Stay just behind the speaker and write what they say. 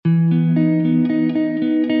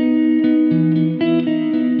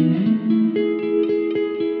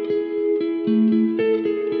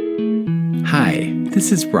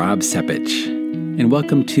This is Rob Sepich, and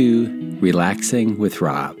welcome to Relaxing with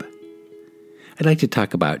Rob. I'd like to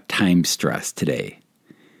talk about time stress today.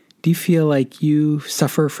 Do you feel like you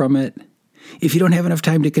suffer from it? If you don't have enough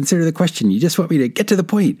time to consider the question, you just want me to get to the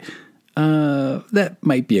point, that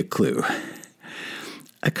might be a clue.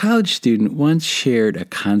 A college student once shared a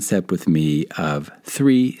concept with me of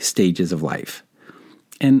 3 stages of life.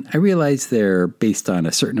 And I realize they're based on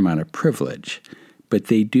a certain amount of privilege, but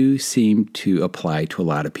they do seem to apply to a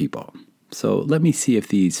lot of people. So let me see if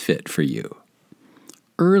these fit for you.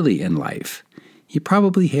 Early in life, you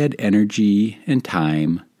probably had energy and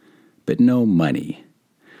time, but no money.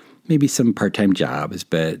 Maybe some part-time jobs,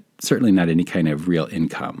 but certainly not any kind of real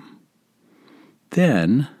income.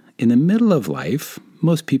 Then, in the middle of life,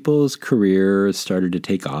 most people's careers started to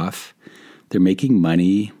take off. They're making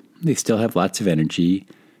money, they still have lots of energy,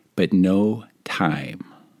 but no time.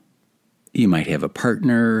 You might have a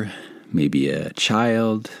partner, maybe a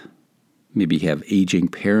child, maybe you have aging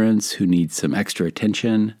parents who need some extra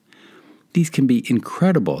attention. These can be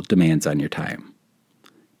incredible demands on your time.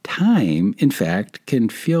 Time, in fact, can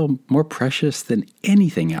feel more precious than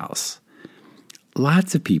anything else.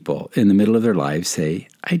 Lots of people in the middle of their lives say,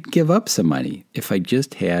 I'd give up some money if I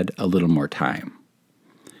just had a little more time.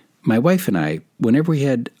 My wife and I, whenever we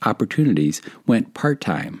had opportunities, went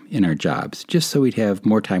part-time in our jobs, just so we'd have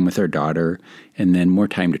more time with our daughter and then more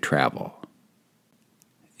time to travel.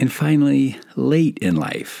 And finally, late in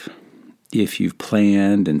life, if you've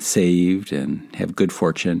planned and saved and have good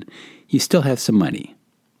fortune, you still have some money.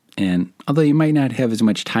 And although you might not have as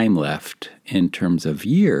much time left in terms of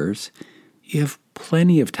years, you have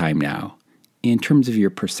plenty of time now in terms of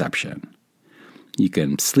your perception. You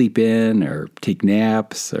can sleep in or take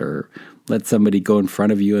naps or let somebody go in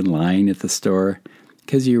front of you in line at the store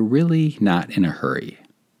because you're really not in a hurry.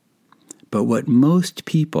 But what most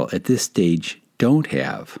people at this stage don't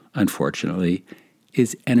have, unfortunately,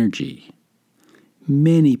 is energy.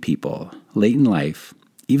 Many people late in life,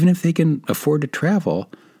 even if they can afford to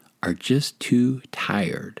travel, are just too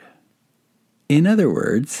tired. In other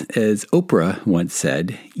words, as Oprah once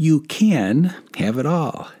said, you can have it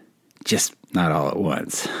all, just not all at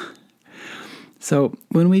once. So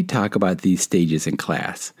when we talk about these stages in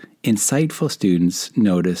class, insightful students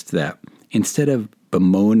noticed that instead of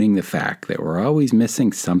bemoaning the fact that we're always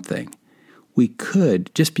missing something, we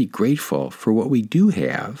could just be grateful for what we do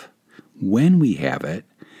have when we have it,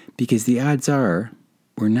 because the odds are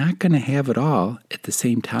we're not going to have it all at the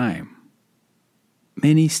same time.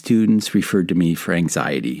 Many students referred to me for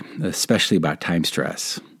anxiety, especially about time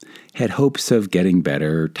stress, had hopes of getting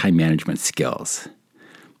better time management skills.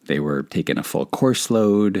 They were taking a full course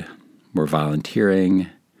load, were volunteering,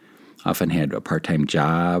 often had a part-time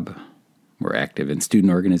job, were active in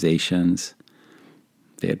student organizations.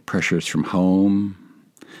 They had pressures from home.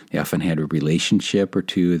 They often had a relationship or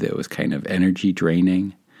two that was kind of energy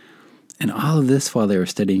draining. And all of this while they were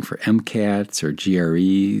studying for MCATs or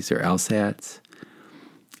GREs or LSATs.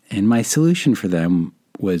 And my solution for them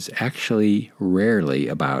was actually rarely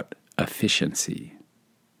about efficiency.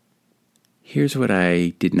 Here's what I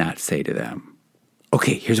did not say to them.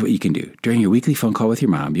 Okay, here's what you can do. During your weekly phone call with your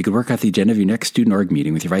mom, you could work out the agenda of your next student org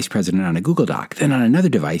meeting with your vice president on a Google Doc. Then on another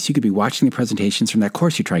device, you could be watching the presentations from that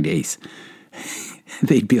course you're trying to ace.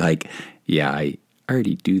 They'd be like, yeah, I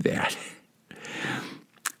already do that.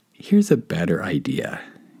 Here's a better idea.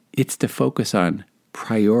 It's to focus on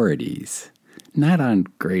priorities, not on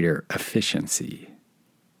greater efficiency.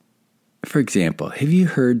 For example, have you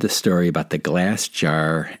heard the story about the glass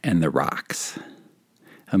jar and the rocks?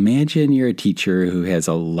 Imagine you're a teacher who has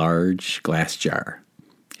a large glass jar,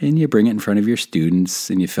 and you bring it in front of your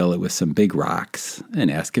students and you fill it with some big rocks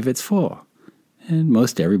and ask if it's full. And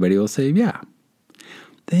most everybody will say, yeah.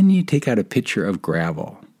 Then you take out a pitcher of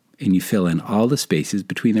gravel and you fill in all the spaces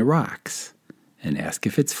between the rocks and ask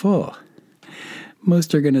if it's full.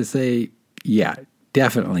 Most are going to say, yeah,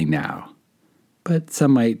 definitely now. But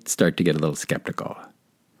some might start to get a little skeptical.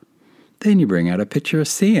 Then you bring out a pitcher of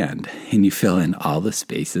sand and you fill in all the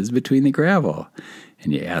spaces between the gravel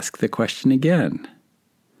and you ask the question again.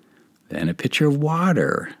 Then a pitcher of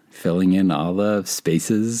water, filling in all the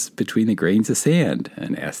spaces between the grains of sand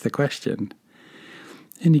and ask the question.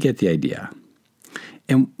 And you get the idea.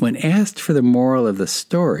 And when asked for the moral of the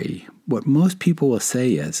story, what most people will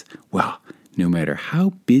say is, well, no matter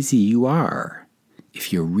how busy you are,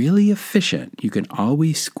 if you're really efficient, you can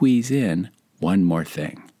always squeeze in one more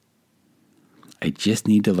thing. I just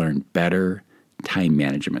need to learn better time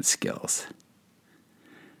management skills.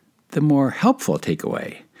 The more helpful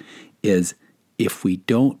takeaway is if we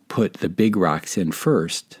don't put the big rocks in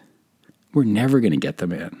first, we're never going to get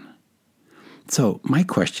them in. So my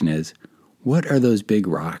question is, what are those big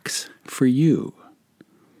rocks for you?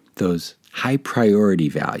 Those high priority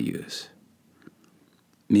values?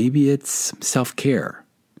 Maybe it's self-care,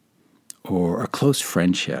 or a close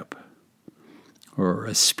friendship, or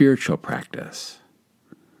a spiritual practice,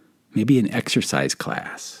 maybe an exercise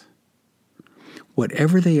class.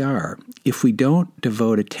 Whatever they are, if we don't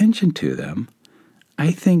devote attention to them,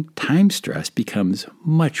 I think time stress becomes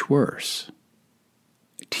much worse.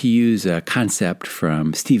 To use a concept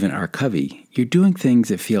from Stephen R. Covey, you're doing things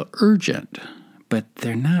that feel urgent, but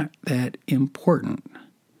they're not that important.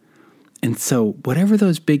 And so whatever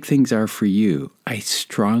those big things are for you, I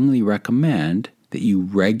strongly recommend that you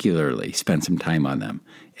regularly spend some time on them,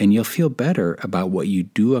 and you'll feel better about what you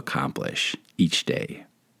do accomplish each day.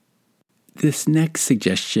 This next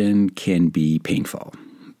suggestion can be painful,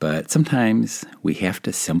 but sometimes we have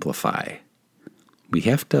to simplify. We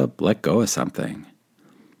have to let go of something.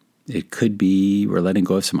 It could be we're letting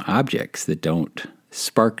go of some objects that don't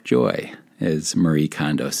spark joy, as Marie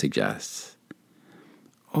Kondo suggests.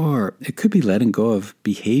 Or it could be letting go of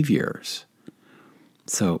behaviors.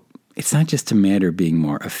 So it's not just a matter of being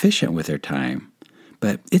more efficient with our time,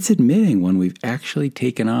 but it's admitting when we've actually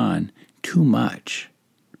taken on too much.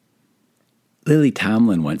 Lily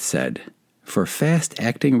Tomlin once said, "For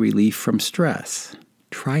fast-acting relief from stress,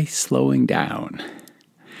 try slowing down."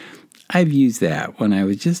 I've used that when I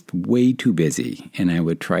was just way too busy, and I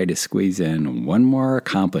would try to squeeze in one more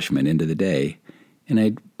accomplishment into the day, and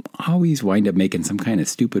I'd always wind up making some kind of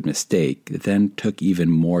stupid mistake that then took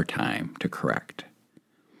even more time to correct.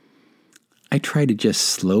 I try to just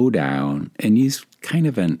slow down and use kind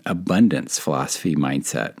of an abundance philosophy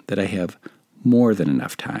mindset that I have more than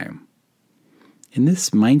enough time. And this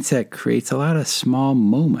mindset creates a lot of small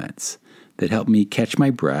moments that help me catch my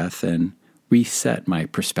breath and reset my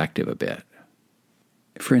perspective a bit.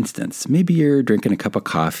 For instance, maybe you're drinking a cup of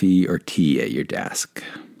coffee or tea at your desk.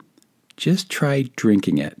 Just try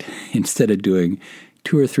drinking it instead of doing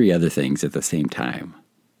 2 or 3 other things at the same time.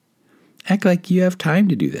 Act like you have time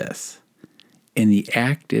to do this, and the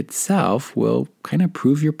act itself will kind of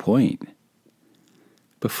prove your point.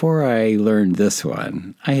 Before I learned this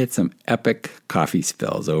one, I had some epic coffee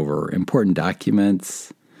spills over important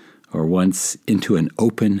documents, or once into an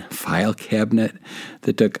open file cabinet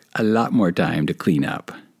that took a lot more time to clean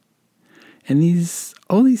up. And these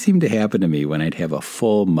only seemed to happen to me when I'd have a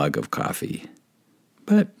full mug of coffee.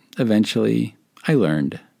 But eventually, I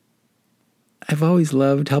learned. I've always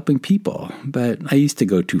loved helping people, but I used to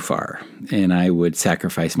go too far, and I would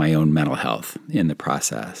sacrifice my own mental health in the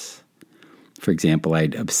process. For example,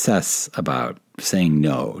 I'd obsess about saying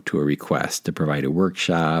no to a request to provide a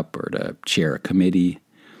workshop or to chair a committee.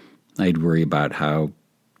 I'd worry about how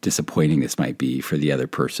disappointing this might be for the other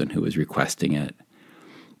person who was requesting it.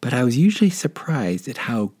 But I was usually surprised at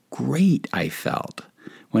how great I felt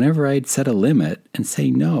whenever I'd set a limit and say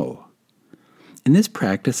no. And this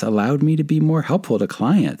practice allowed me to be more helpful to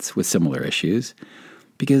clients with similar issues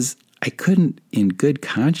because I couldn't, in good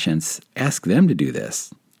conscience, ask them to do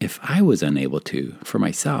this if I was unable to for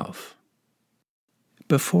myself.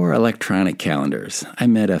 Before electronic calendars, I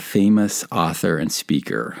met a famous author and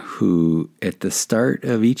speaker who, at the start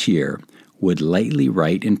of each year, would lightly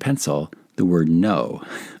write in pencil the word no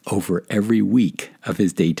over every week of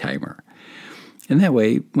his day timer. And that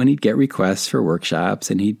way, when he'd get requests for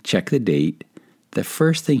workshops and he'd check the date, the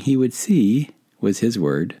first thing he would see was his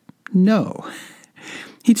word no.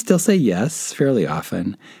 He'd still say yes fairly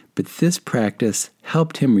often, but this practice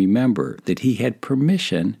helped him remember that he had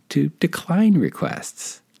permission to decline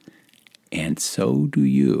requests. And so do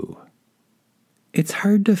you. It's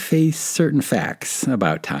hard to face certain facts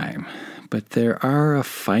about time, but there are a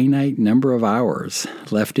finite number of hours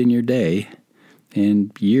left in your day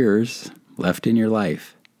and years left in your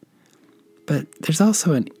life. But there's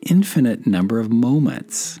also an infinite number of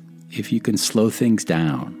moments if you can slow things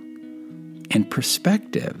down, and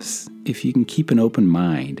perspectives if you can keep an open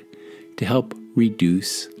mind to help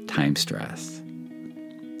reduce time stress.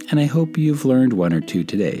 And I hope you've learned 1 or 2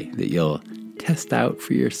 today that you'll test out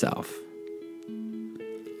for yourself.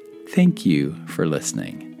 Thank you for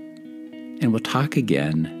listening, and we'll talk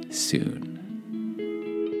again soon.